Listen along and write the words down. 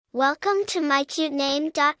Welcome to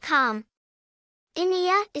mycutename.com.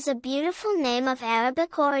 Inaya is a beautiful name of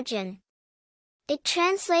Arabic origin. It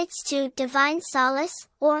translates to divine solace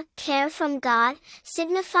or care from God,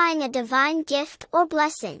 signifying a divine gift or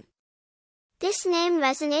blessing. This name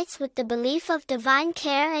resonates with the belief of divine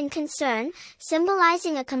care and concern,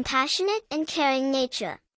 symbolizing a compassionate and caring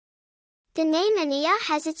nature. The name Inaya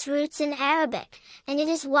has its roots in Arabic, and it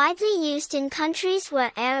is widely used in countries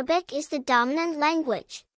where Arabic is the dominant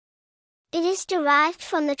language. It is derived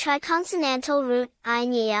from the triconsonantal root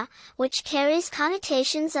Inaya, which carries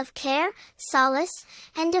connotations of care, solace,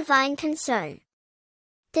 and divine concern.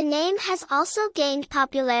 The name has also gained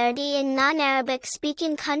popularity in non-Arabic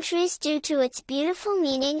speaking countries due to its beautiful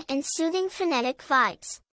meaning and soothing phonetic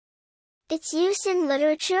vibes. Its use in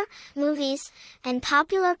literature, movies, and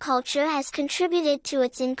popular culture has contributed to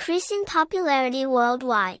its increasing popularity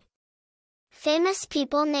worldwide. Famous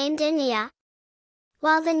people named Inaya.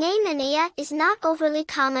 While the name Inaya is not overly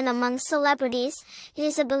common among celebrities, it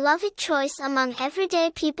is a beloved choice among everyday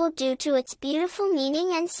people due to its beautiful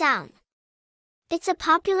meaning and sound. It's a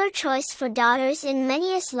popular choice for daughters in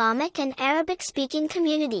many Islamic and Arabic-speaking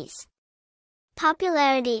communities.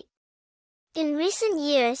 Popularity. In recent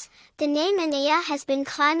years, the name Inaya has been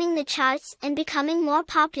climbing the charts and becoming more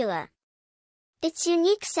popular. Its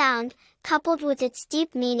unique sound, coupled with its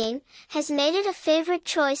deep meaning, has made it a favorite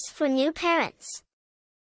choice for new parents.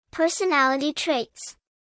 Personality traits.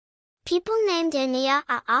 People named Inaya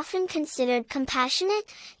are often considered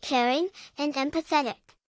compassionate, caring, and empathetic.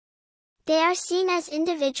 They are seen as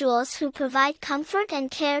individuals who provide comfort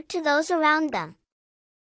and care to those around them.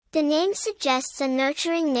 The name suggests a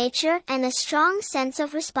nurturing nature and a strong sense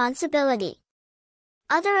of responsibility.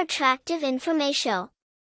 Other attractive information.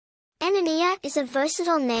 Inaya is a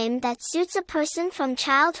versatile name that suits a person from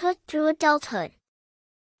childhood through adulthood.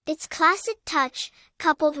 Its classic touch,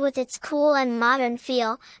 coupled with its cool and modern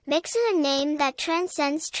feel, makes it a name that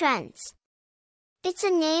transcends trends. It's a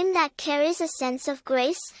name that carries a sense of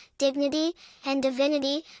grace, dignity, and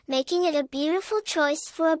divinity, making it a beautiful choice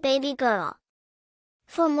for a baby girl.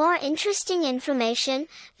 For more interesting information,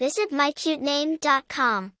 visit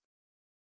mycutename.com.